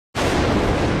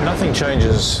Nothing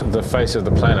changes the face of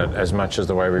the planet as much as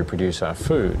the way we produce our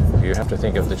food. You have to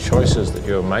think of the choices that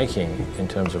you're making in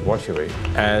terms of what you eat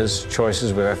as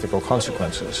choices with ethical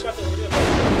consequences.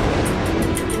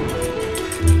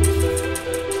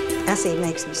 Essie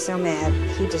makes me so mad.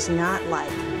 He does not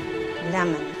like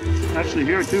lemon. Actually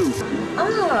here too.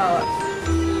 Oh.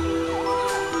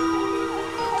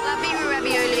 La beef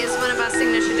ravioli is one of our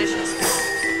signature dishes.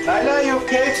 Lila, you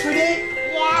okay, sweetie?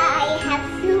 Yeah, I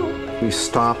have soup. We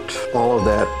stopped all of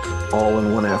that all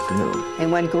in one afternoon.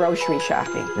 And went grocery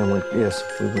shopping. And yes,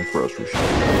 we went grocery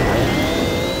shopping.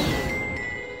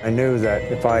 I knew that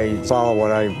if I followed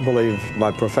what I believed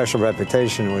my professional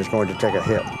reputation was going to take a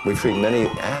hit. We treat many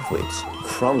athletes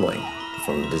crumbling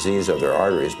from disease of their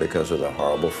arteries because of the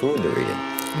horrible food they're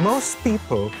eating. Most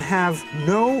people have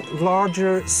no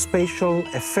larger spatial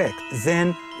effect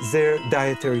than their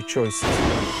dietary choices.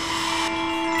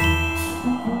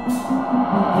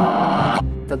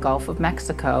 The Gulf of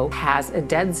Mexico has a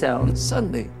dead zone.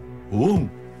 Suddenly, boom,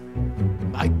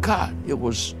 my God, it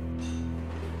was...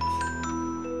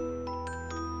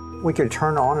 We could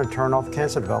turn on and turn off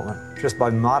cancer development just by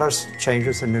modest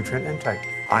changes in nutrient intake.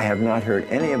 I have not heard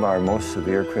any of our most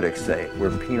severe critics say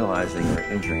we're penalizing or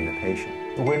injuring the patient.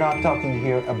 We're not talking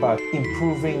here about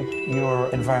improving your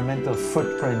environmental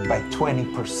footprint by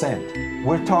 20%.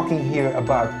 We're talking here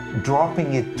about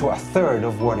dropping it to a third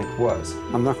of what it was.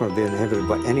 I'm not going to be inhibited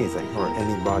by anything or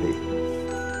anybody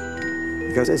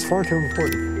because it's far too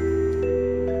important.